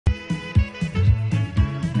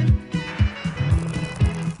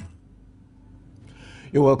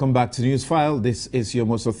You're welcome back to Newsfile. This is your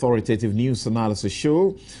most authoritative news analysis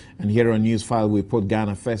show. And here on Newsfile, we put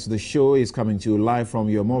Ghana first. The show is coming to you live from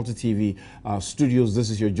your multi-TV studios. This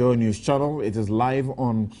is your Joy News channel. It is live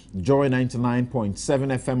on Joy 99.7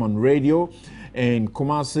 FM on radio, in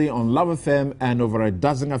Kumasi on Love FM, and over a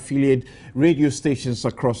dozen affiliate radio stations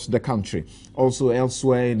across the country. Also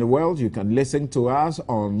elsewhere in the world, you can listen to us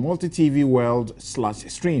on multi-TV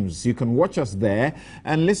world/streams. You can watch us there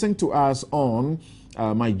and listen to us on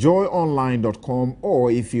myjoyonline.com, or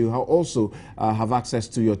if you also have access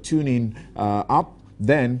to your TuneIn app,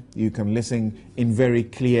 then you can listen in very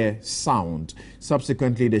clear sound.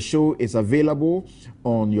 Subsequently, the show is available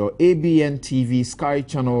on your ABN TV Sky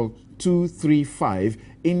Channel 235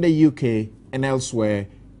 in the UK and elsewhere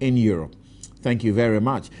in Europe. Thank you very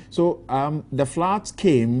much. So the floods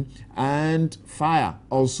came and fire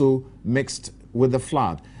also mixed with the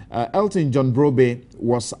flood. Elton John Brobe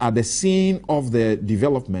was at the scene of the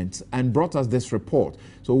development and brought us this report.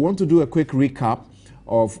 So we want to do a quick recap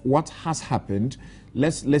of what has happened.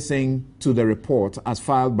 Let's listen to the report as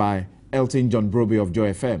filed by Elton John Brobe of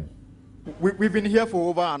Joy FM. We've been here for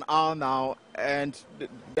over an hour now, and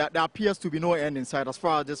there appears to be no end in sight as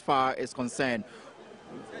far as this fire is concerned.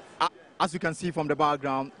 As you can see from the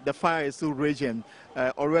background, the fire is still raging.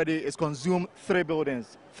 Already it's consumed 3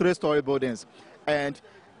 buildings, 3-story buildings, and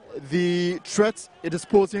the threat it is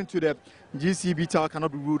posing to the GCB tower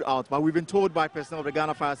cannot be ruled out. But we've been told by personnel of the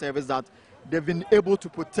Ghana Fire Service that they've been able to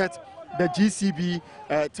protect the GCB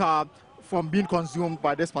tower from being consumed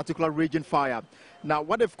by this particular raging fire. Now,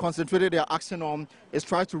 what they've concentrated their action on is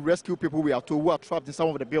trying to rescue people we are told who are trapped in some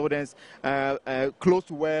of the buildings close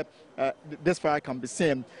to where this fire can be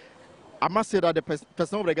seen. I must say that the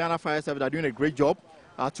personnel of the Ghana Fire Service are doing a great job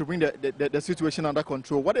to bring the situation under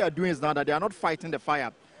control. What they are doing is now that they are not fighting the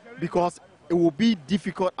fire, because it will be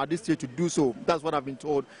difficult at this stage to do so. That's what I've been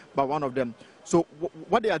told by one of them. So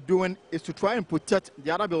what they are doing is to try and protect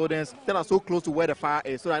the other buildings that are so close to where the fire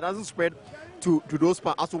is, so that it doesn't spread to those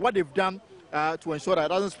parts. So what they've done to ensure that it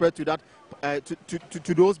doesn't spread to that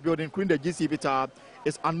to those buildings, including the GCB tower,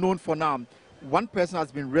 is unknown for now. One person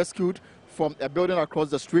has been rescued from a building across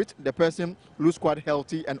the street. The person looks quite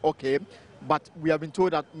healthy and okay, but we have been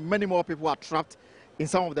told that many more people are trapped in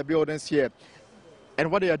some of the buildings here. And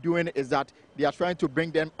what they are doing is that they are trying to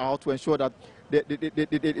bring them out to ensure that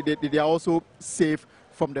they are also safe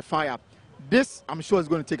from the fire. This, I'm sure, is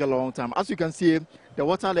going to take a long time. As you can see, the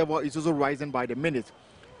water level is also rising by the minute.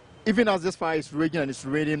 Even as this fire is raging and it's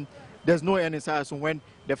raining, there's no end in sight as to when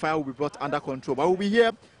the fire will be brought under control. But we'll be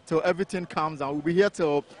here till everything calms down. We'll be here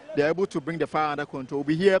till they're able to bring the fire under control.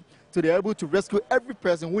 We'll be here till they're able to rescue every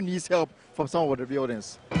person who needs help from some of the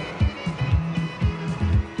buildings.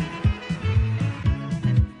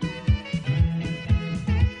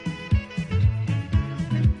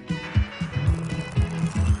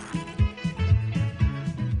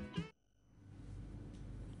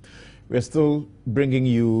 We're still bringing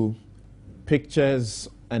you pictures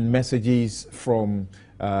and messages from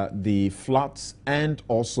the floods and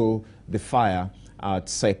also the fire at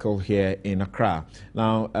Circle here in Accra.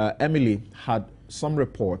 Now, Emily had some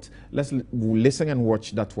report. Let's listen and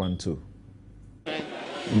watch that one too.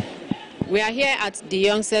 We are here at the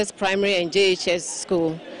Youngsters Primary and JHS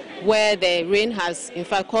School, where the rain has, in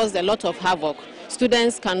fact, caused a lot of havoc.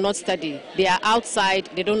 Students cannot study. They are outside.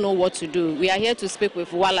 They don't know what to do. We are here to speak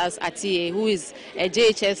with Wallace Atie, who is a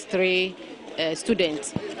JHS 3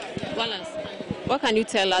 student. Wallace, what can you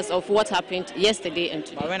tell us of what happened yesterday and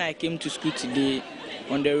today? When I came to school today,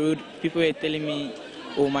 on the road, people were telling me,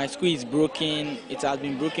 oh, my school is broken. It has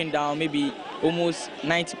been broken down. Maybe almost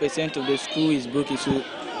 90% of the school is broken. So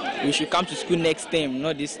we should come to school next term,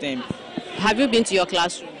 not this term. Have you been to your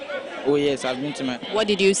classroom? Oh, yes, I've been to my... What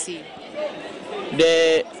did you see?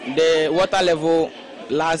 The water level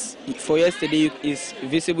for yesterday is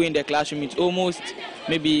visible in the classroom. It's almost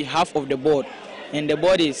maybe half of the board, and the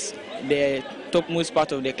board is the topmost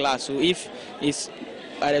part of the class. So if it's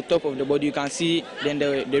at the top of the board, you can see then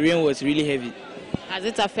the rain was really heavy. Has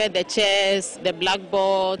it affected the chairs, the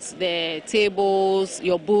blackboards, the tables,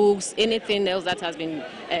 your books, anything else that has been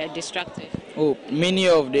distracted? Oh, many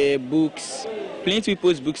of the books, plenty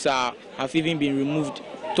people's books have even been removed,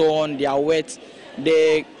 torn, they are wet.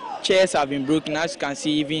 The chairs have been broken. As you can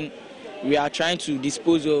see, even we are trying to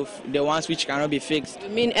dispose of the ones which cannot be fixed. You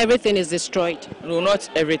mean everything is destroyed? No, not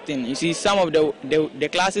everything. You see, some of the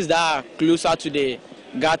classes that are closer to the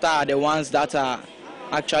gutter are the ones that are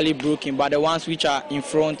actually broken, but the ones which are in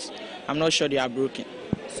front, I'm not sure they are broken.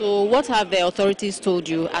 So what have the authorities told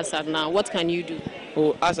you as of now? What can you do?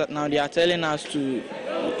 Oh, as of now, they are telling us to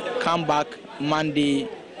come back Monday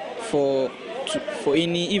for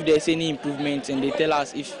if there's any improvement, and they tell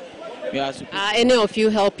us if we are. Are any of you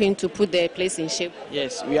helping to put the place in shape?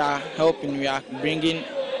 Yes, we are helping. We are bringing.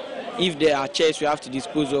 If there are chairs we have to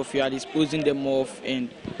dispose of, we are disposing them off. And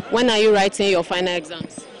when are you writing your final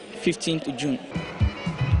exams? 15th June.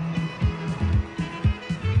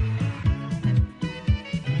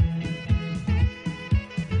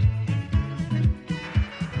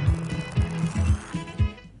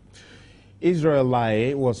 Israel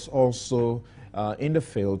Lai was also in the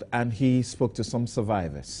field, and he spoke to some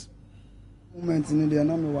survivors.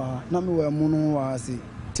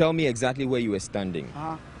 Tell me exactly where you were standing.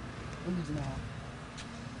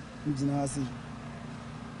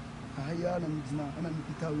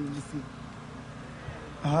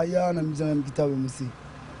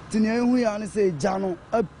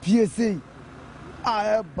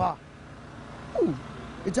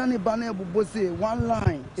 One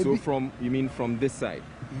line. So you mean from this side?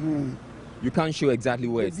 You can't show exactly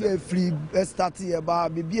where it's at. Free start here,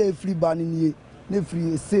 be a free banning ne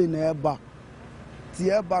free say nearby.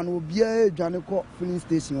 Tierban will be a Janico filling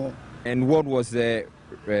station. And what was the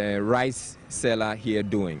rice seller here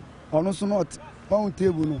doing? Also not on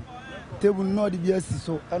table not the BS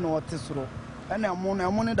so and what tesoro. And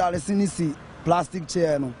I'm money that is in see plastic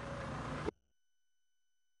chair. No.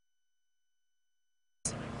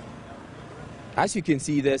 As you can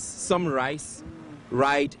see, there's some rice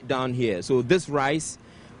right down here. So this rice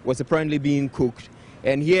was apparently being cooked.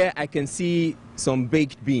 And here I can see some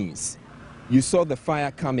baked beans. You saw the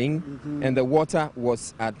fire coming, and the water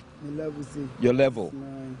was at your level.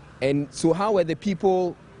 And so how were the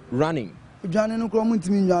people running? They couldn't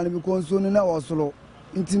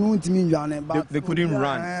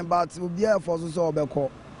run.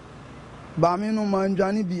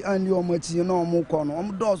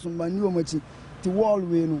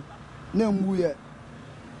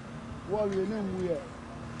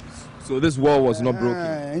 So this wall was not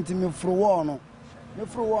broken.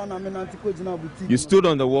 You stood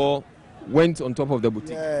on the wall, went on top of the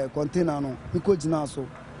boutique. So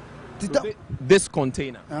this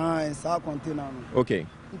container. It's our container. Okay.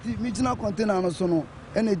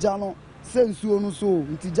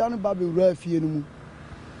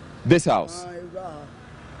 This house.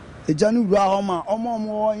 The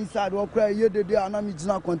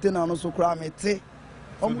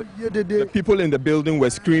people in the building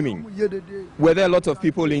were screaming. Were there a lot of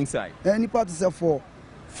people inside? Any part is a 4.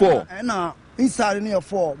 4. And inside near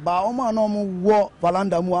 4. But Oma no war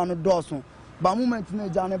Valanda Muano Dawson. But moment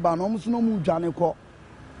in Johnny Ban almost no more Johnny Cock.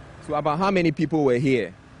 So about how many people were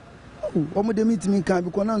here? Omo de meeting can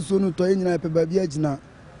be conan so no to any baby agina.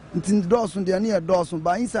 Until Dawson, they are near Dawson,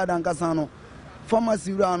 but inside Ancasano.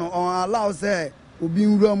 Pharmacy run on allow say, will be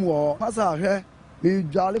room war. Pass our hair, me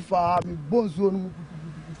jolly far, me bones one.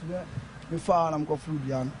 Me far, I'm got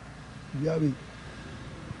Frudiano.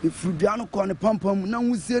 If Frudiano con the pump, no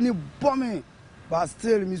one see any bombing. But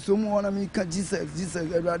still, me so more than me can Jesus,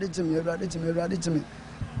 me.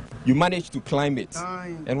 You managed to climb it.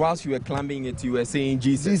 And whilst you were climbing it, you were saying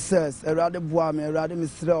Jesus. Jesus, a rather boy, me, a rather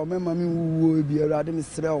Mr. Remember me who will be a rather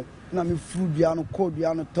Mr. Now me Frudiano,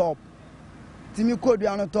 Codiano top. Timmy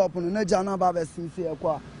Codiano top on the Nejana Baba since here.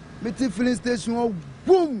 Me filling station,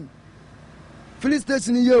 boom! Filling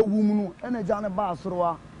station here, woman, and a Jana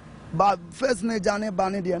Basroa. But first, Nejane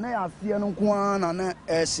Banidi, and I see an Kwan and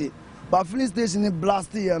Essie. But filling station is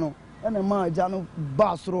blasty, and a man Jano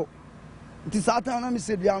Basro. It is Satana, Miss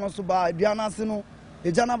Diana Suba, Diana Sino,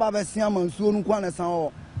 a Jana Baba Siam and Soon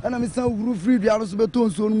Quanasan, and I'm so free Dianos Beton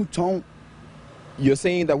Soon Chong. You're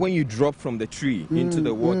saying that when you dropped from the tree into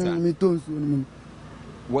the water,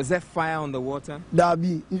 was there fire on the water?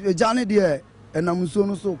 Dabi, Johnny dear, and I'm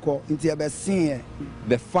so called into a scene.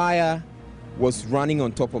 The fire was running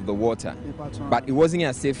on top of the water, but it wasn't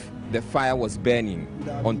as if the fire was burning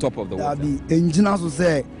on top of the water. Engineers will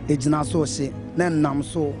say, Ejinaso say, then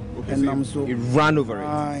Namso, and Namso. It ran over it.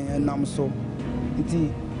 And Namso.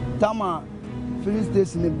 Tama, filling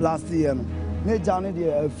station in Blasty, ne Johnny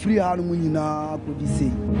dear, free harmony now, could you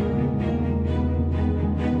see?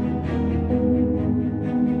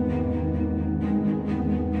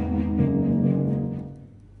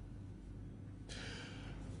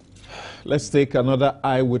 Let's take another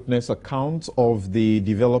eyewitness account of the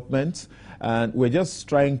development, and we're just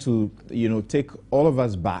trying to, take all of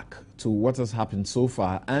us back to what has happened so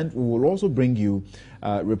far, and we will also bring you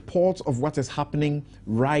reports of what is happening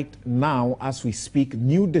right now as we speak,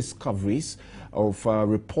 new discoveries of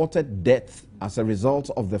reported death as a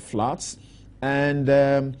result of the floods, and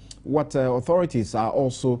what authorities are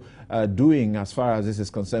also doing as far as this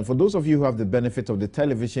is concerned. For those of you who have the benefit of the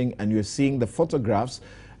television and you're seeing the photographs,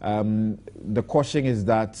 The caution is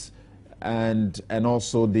that, and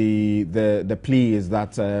also the plea is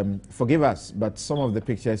that forgive us, but some of the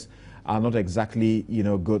pictures are not exactly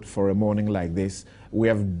good for a morning like this. We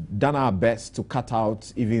have done our best to cut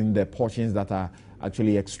out even the portions that are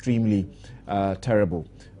actually extremely terrible.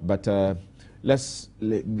 But let's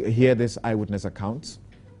hear this eyewitness account.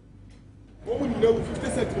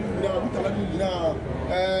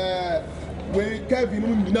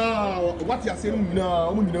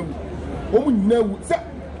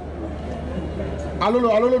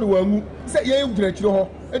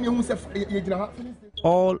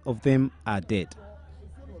 All of them are dead.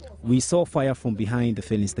 We saw fire from behind the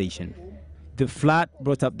filling station. The flood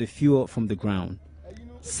brought up the fuel from the ground.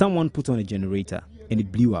 Someone put on a generator and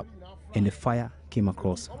it blew up, and the fire came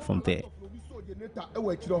across from there.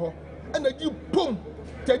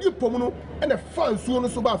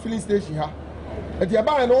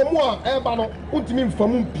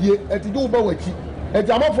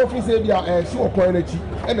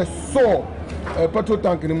 Petrol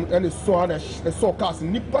tank and the saw cars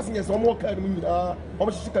and passengers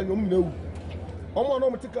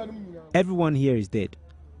Everyone here is dead.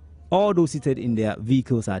 All those seated in their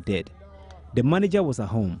vehicles are dead. The manager was at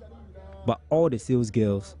home, but all the sales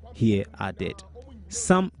girls here are dead.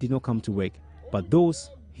 Some did not come to work, but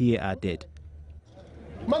those here are dead.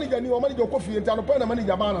 Manager ni manager ko fie ntano pa na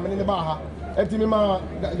manager ba na me ne ba ha etimi ma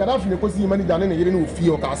Gaddafi ne ko si manager ne yire no fie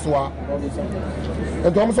o ka so a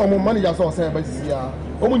entom so mo manager so say ba sisi a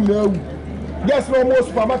o mu nyina wu yes no mo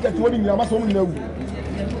supermarket woni nyina ma so mo nyina wu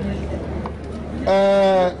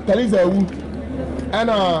taliza wu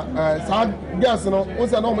ana sa gas no o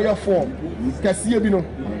say no mo ya form kasie bi no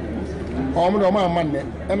o mo no ma manne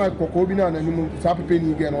ana kokko bi na nanim sa pepe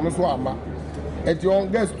ni ge no so ama. Those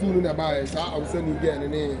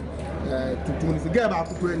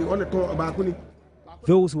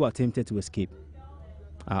who attempted to escape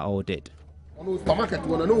are all dead. Supermarket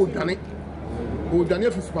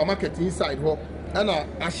inside and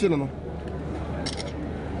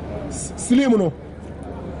slim no.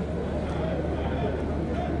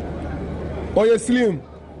 Oh, yes, slim.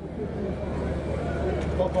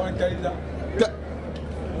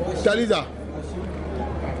 Taliza.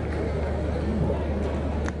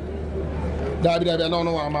 Dabi,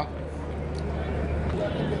 no, Ama.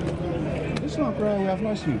 It's not crying, we have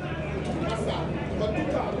not seen.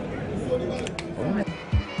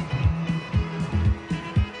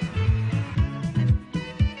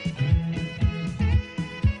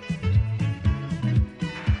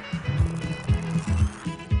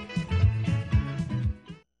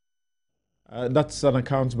 That's an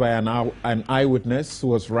account by an eyewitness who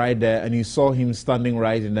was right there, and you saw him standing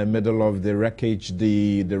right in the middle of the wreckage,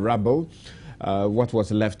 the rubble. What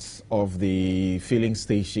was left of the filling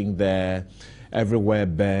station there, everywhere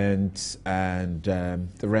burnt, and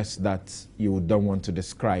the rest that you don't want to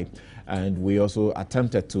describe. And we also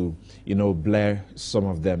attempted to, blur some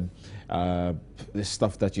of them, the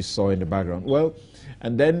stuff that you saw in the background. Well,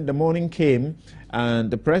 and then the morning came,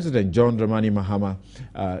 and the president, John Dramani Mahama,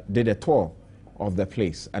 did a tour of the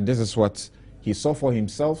place. And this is what he saw for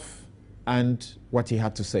himself and what he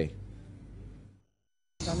had to say.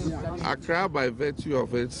 Accra, by virtue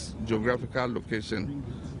of its geographical location,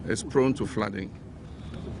 is prone to flooding.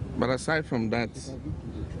 But aside from that,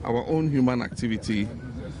 our own human activity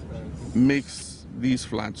makes these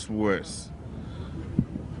floods worse.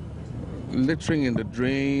 Littering in the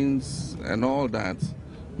drains and all that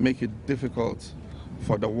make it difficult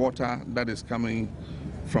for the water that is coming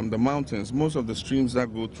from the mountains. Most of the streams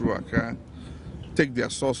that go through Accra take their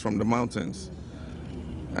source from the mountains.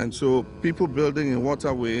 And so people building in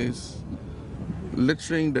waterways,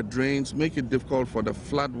 littering the drains, make it difficult for the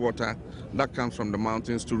flood water that comes from the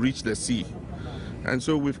mountains to reach the sea. And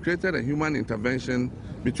so we've created a human intervention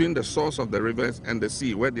between the source of the rivers and the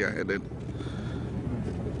sea where they are headed.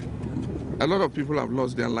 A lot of people have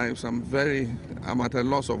lost their lives. I'm at a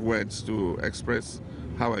loss of words to express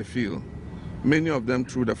how I feel. Many of them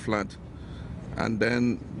through the flood, and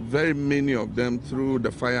then very many of them through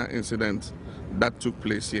the fire incident that took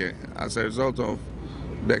place here as a result of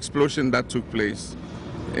the explosion that took place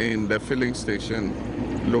in the filling station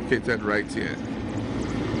located right here.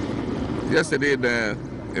 Yesterday, the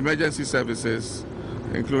emergency services,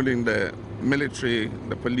 including the military,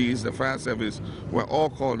 the police, the fire service, were all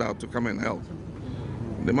called out to come and help.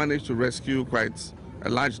 They managed to rescue quite a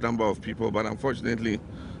large number of people, but unfortunately,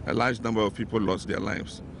 a large number of people lost their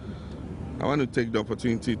lives. I want to take the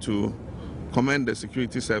opportunity to commend the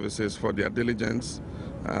security services for their diligence.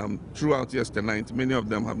 Throughout yesterday night, many of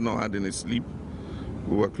them have not had any sleep.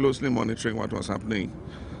 We were closely monitoring what was happening.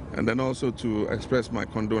 and then also to express my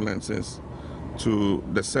condolences to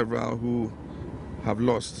the several who have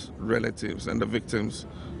lost relatives and the victims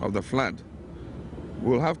of the flood.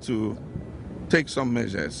 We'll have to take some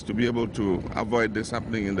measures to be able to avoid this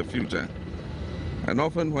happening in the future. And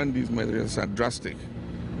often when these measures are drastic,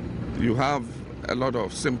 you have a lot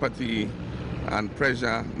of sympathy and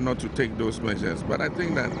pressure not to take those measures. But I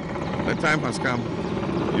think that the time has come,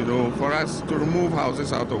 you know, for us to remove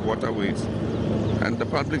houses out of waterways, and the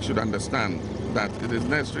public should understand that it is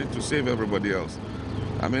necessary to save everybody else.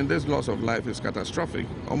 I mean, this loss of life is catastrophic,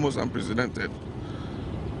 almost unprecedented.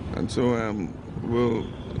 And so we'll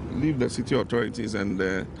leave the city authorities and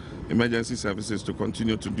the emergency services to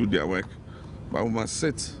continue to do their work. But we must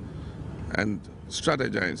sit and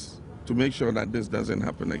strategize to make sure that this doesn't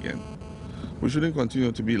happen again. We shouldn't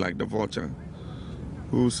continue to be like the vulture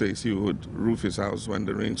who says he would roof his house when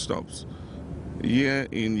the rain stops. Year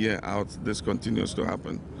in, year out, this continues to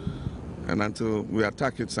happen. And until we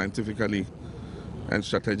attack it scientifically and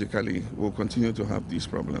strategically, we'll continue to have these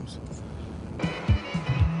problems.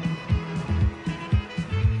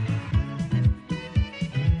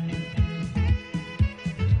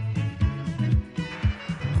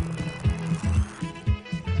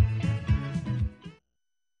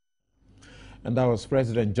 And that was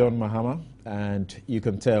President John Mahama, and you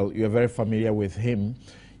can tell, you're very familiar with him.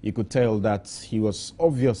 You could tell that he was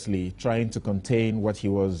obviously trying to contain what he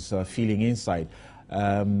was feeling inside.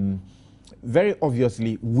 Very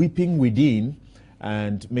obviously weeping within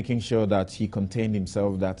and making sure that he contained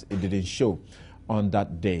himself, that it didn't show on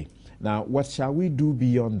that day. Now, what shall we do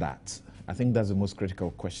beyond that? I think that's the most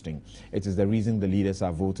critical question. It is the reason the leaders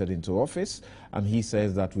are voted into office, and he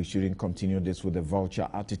says that we shouldn't continue this with a vulture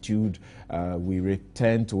attitude. We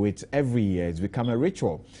return to it every year. It's become a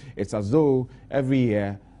ritual. It's as though every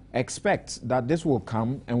year expect that this will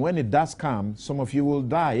come, and when it does come, some of you will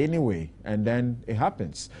die anyway, and then it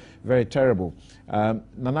happens. Very terrible. Nana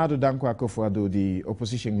Addo Dankwa Akufo-Addo, the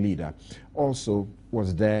opposition leader, also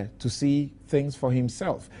was there to see things for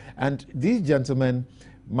himself. And these gentlemen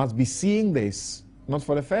must be seeing this not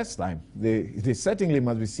for the first time. They certainly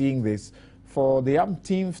must be seeing this for the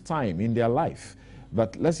umpteenth time in their life.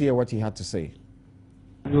 But let's hear what he had to say.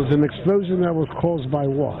 It was an explosion that was caused by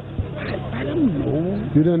what? I don't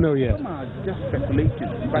know. You don't know yet? Some are just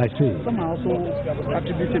speculating. But I see. Some are also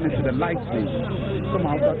attributing it to the lightning. Some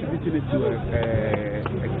are also attributing it to a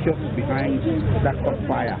kiosk behind that caught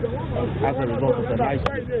fire as a result of the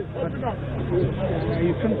lightning. But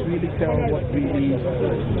you can't really tell what really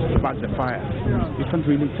about the fire. You can't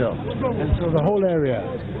really tell. And so the whole area.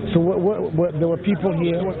 So there were people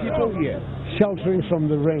here? There were people here. Sheltering from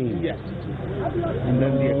the rain? Yes. And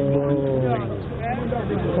then the explosion.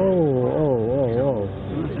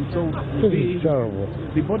 And so this is terrible.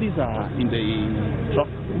 The bodies are in the truck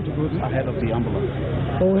ahead of the ambulance.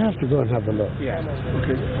 Oh, we have to go and have a look. Yeah.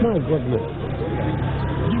 Okay. My goodness.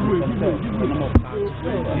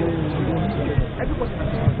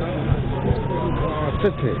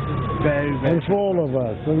 City. Very, very. And for all of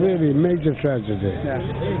us, a really major tragedy. Yeah.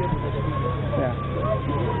 Yeah.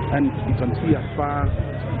 And you can see as far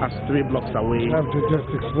as 3 blocks away. We have to just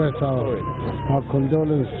express our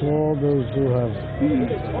condolence to all those who have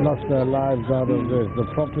lost their lives out of this. The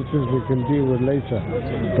properties we can deal with later,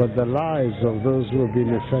 but the lives of those who have been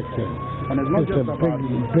affected. And it's not just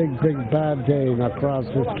big bad day in Accra's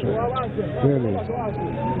history, really.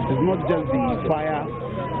 It's not just the fire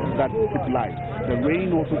that took life. The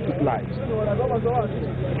rain also took life.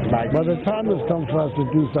 But the time has come for us to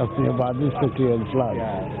do something about this city and flood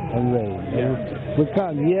and rain. Yeah. We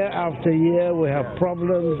can't. Year after year, we have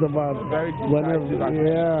problems about whenever.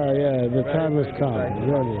 Yeah. The time has come.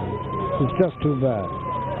 Really, it's just too bad.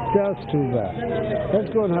 Just too bad. Let's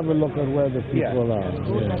go and have a look at where the people are.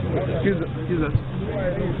 Yeah. Jesus.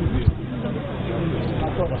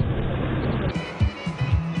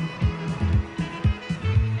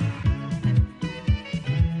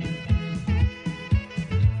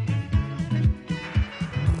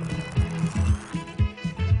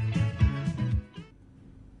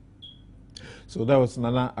 So that was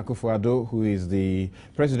Nana Akufo-Addo, who is the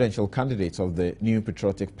presidential candidate of the New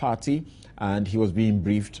Patriotic Party, and he was being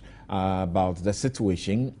briefed about the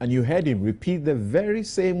situation. And you heard him repeat the very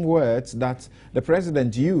same words that the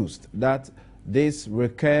president used, that this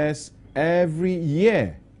recurs every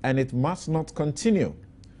year and it must not continue.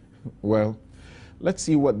 Well, let's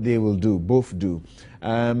see what they will do, both do.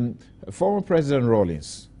 Former President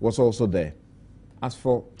Rawlings was also there. As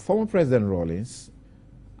for former President Rawlings,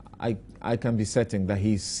 I can be certain that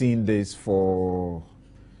he's seen this for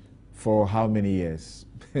how many years?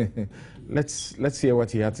 Let's hear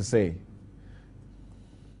what he had to say.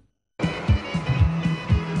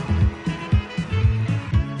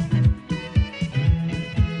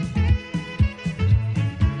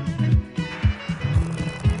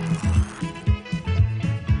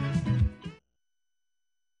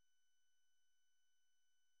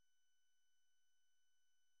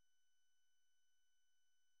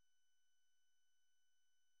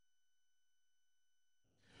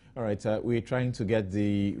 All right, we're trying to get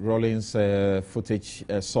the Rawlings footage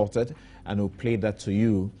sorted, and we'll play that to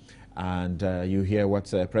you. And you hear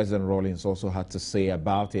what President Rawlings also had to say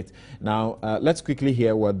about it. Now, let's quickly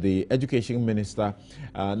hear what the Education Minister,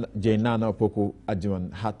 Jane Nana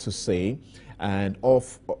Opoku-Agyemang, had to say. And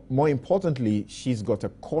more importantly, she's got a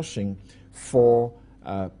caution for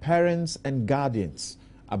parents and guardians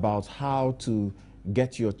about how to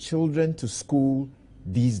get your children to school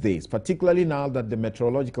these days, particularly now that the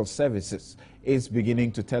Meteorological Services is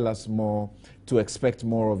beginning to tell us more, to expect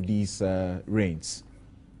more of these rains.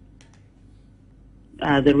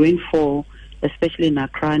 The rainfall, especially in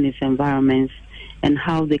Accra and its environments, and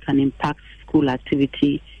how they can impact school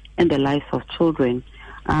activity and the lives of children.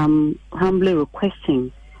 Humbly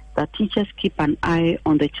requesting that teachers keep an eye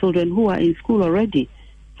on the children who are in school already.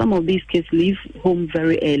 Some of these kids leave home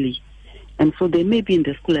very early, and so they may be in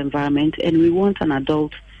the school environment, and we want an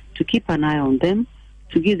adult to keep an eye on them,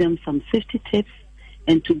 to give them some safety tips,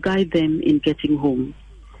 and to guide them in getting home.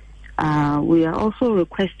 We are also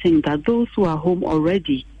requesting that those who are home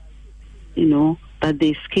already, that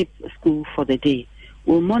they skip school for the day.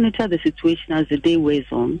 We'll monitor the situation as the day wears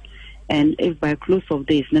on, and if by close of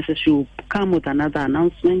day is necessary, we'll come with another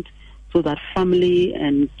announcement so that family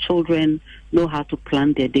and children know how to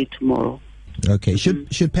plan their day tomorrow. Okay.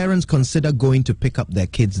 Should parents consider going to pick up their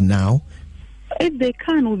kids now? If they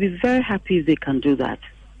can, we'll be very happy if they can do that.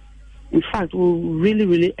 In fact, we'll really,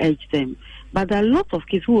 really urge them. But there are a lot of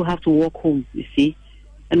kids who will have to walk home, you see,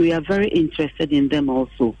 and we are very interested in them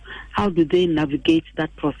also. How do they navigate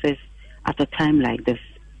that process at a time like this?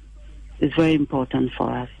 It's very important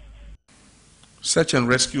for us. Search and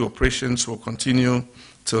rescue operations will continue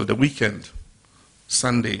till the weekend,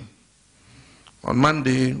 Sunday. On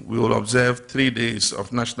Monday, we will observe 3 days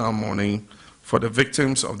of national mourning for the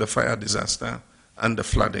victims of the fire disaster and the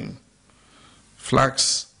flooding.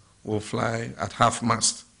 Flags will fly at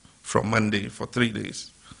half-mast from Monday for 3 days.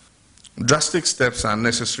 Drastic steps are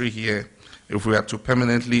necessary here if we are to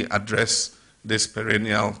permanently address this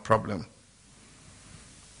perennial problem.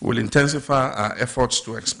 We'll intensify our efforts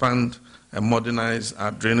to expand and modernize our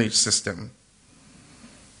drainage system.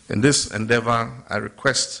 In this endeavor, I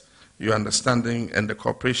request your understanding and the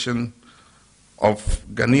cooperation of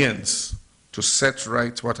Ghanaians to set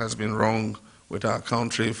right what has been wrong with our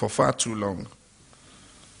country for far too long.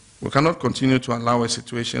 We cannot continue to allow a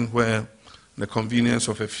situation where the convenience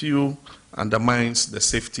of a few undermines the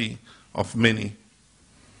safety of many.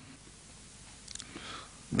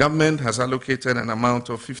 Government has allocated an amount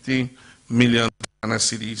of 50 million Ghana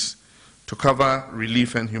cedis to cover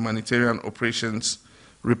relief and humanitarian operations,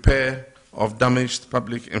 repair of damaged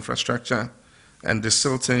public infrastructure, and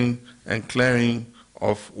desilting and clearing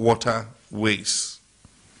of waterways.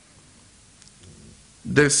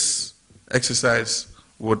 This exercise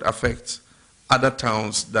would affect other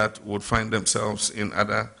towns that would find themselves in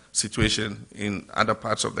other situations in other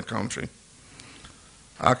parts of the country.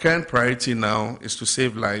 Our current priority now is to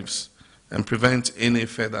save lives and prevent any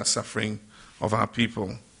further suffering of our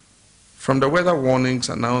people. From the weather warnings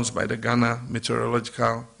announced by the Ghana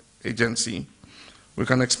Meteorological Agency, we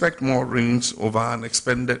can expect more rains over an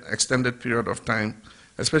extended period of time,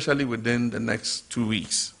 especially within the next 2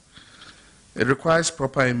 weeks. It requires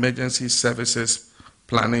proper emergency services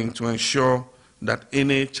planning to ensure that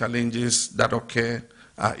any challenges that occur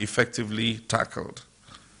are effectively tackled.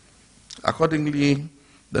 Accordingly,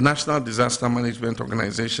 the National Disaster Management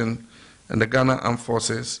Organization and the Ghana Armed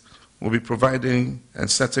Forces will be providing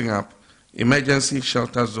and setting up emergency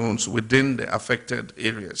shelter zones within the affected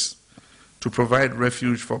areas to provide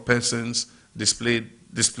refuge for persons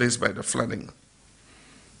displaced by the flooding.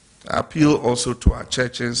 I appeal also to our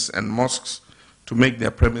churches and mosques to make their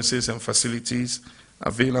premises and facilities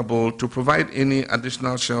available to provide any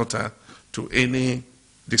additional shelter to any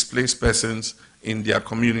displaced persons in their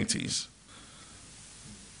communities.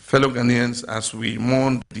 Fellow Ghanaians, as we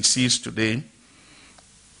mourn the deceased today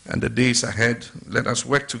and the days ahead, let us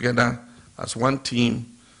work together as one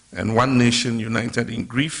team and one nation united in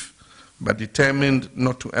grief, but determined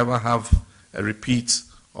not to ever have a repeat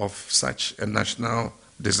of such a national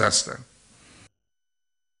disaster.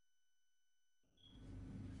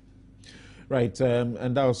 Right,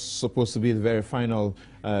 and that was supposed to be the very final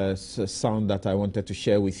sound that I wanted to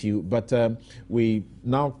share with you. But we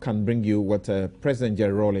now can bring you what President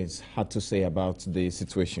Jerry Rawlings had to say about the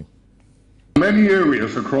situation. Many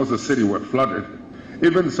areas across the city were flooded.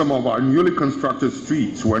 Even some of our newly constructed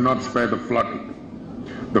streets were not spared the flooding.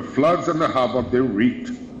 The floods and the havoc they wreaked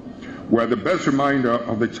were the best reminder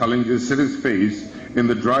of the challenges cities face in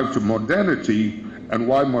the drive to modernity and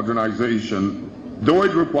why modernization, though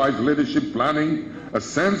it requires leadership, planning, a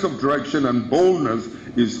sense of direction and boldness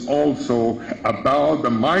is also about the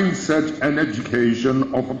mindset and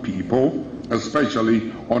education of a people,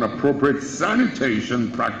 especially on appropriate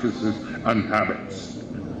sanitation practices and habits.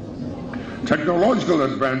 Technological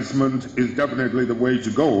advancement is definitely the way to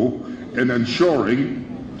go in ensuring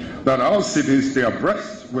that our cities stay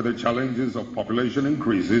abreast with the challenges of population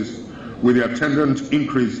increases, with the attendant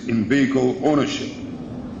increase in vehicle ownership,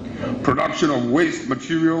 production of waste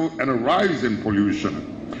material, and a rise in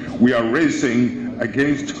pollution. We are racing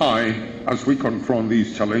against time as we confront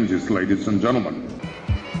these challenges, ladies and gentlemen.